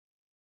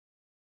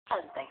I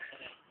didn't think so.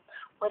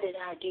 What did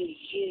I do to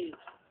you?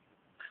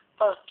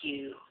 Fuck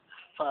you.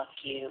 Fuck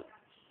you.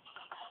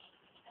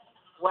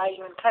 Why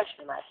you in touch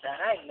with my son?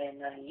 I ain't made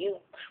none of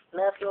you.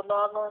 Love your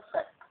doggone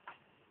son.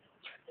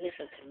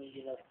 Listen to me,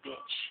 you little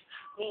bitch.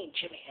 Me and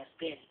Jimmy has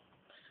been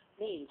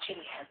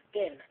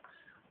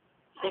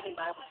living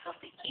by ourselves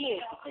for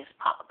years because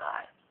Papa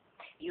died.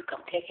 You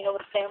come taking over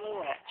the family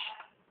ranch.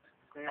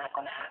 Not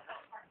gonna happen.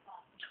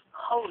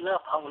 Hold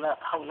up.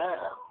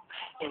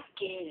 It's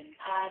getting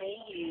hot in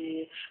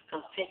here,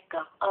 so take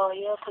off all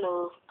your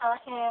clothes. I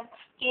am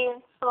getting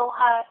so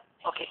hot.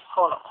 Okay,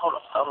 hold up.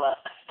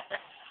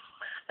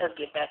 Let's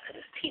get back to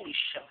this TV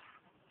show.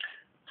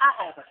 I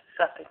have a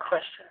second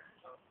question.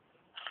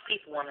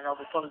 People want to know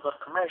before we go to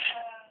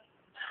commercial.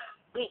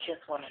 We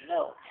just want to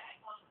know,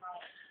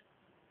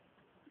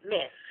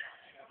 Miss,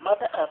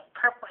 mother of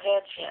Purple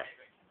Hair Jim,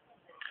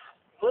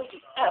 will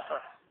you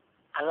ever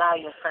allow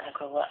your son to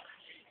grow up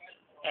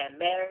and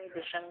marry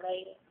this young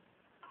lady?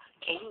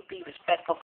 Can you be respectful